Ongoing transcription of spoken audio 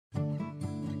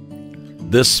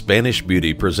This Spanish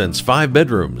beauty presents 5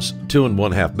 bedrooms, 2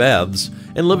 1/2 baths,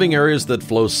 and living areas that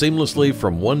flow seamlessly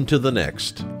from one to the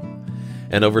next.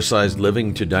 An oversized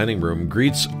living to dining room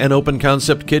greets an open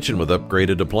concept kitchen with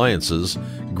upgraded appliances,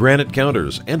 granite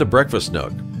counters, and a breakfast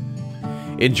nook.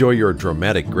 Enjoy your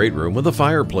dramatic great room with a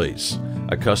fireplace,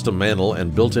 a custom mantel,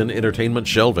 and built-in entertainment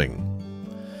shelving.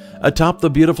 Atop the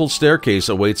beautiful staircase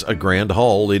awaits a grand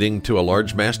hall leading to a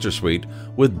large master suite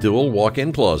with dual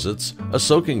walk-in closets, a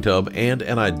soaking tub, and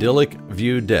an idyllic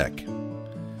view deck.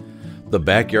 The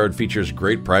backyard features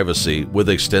great privacy with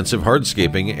extensive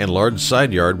hardscaping and large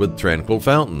side yard with tranquil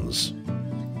fountains.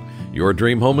 Your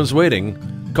dream home is waiting.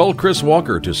 Call Chris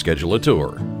Walker to schedule a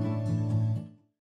tour.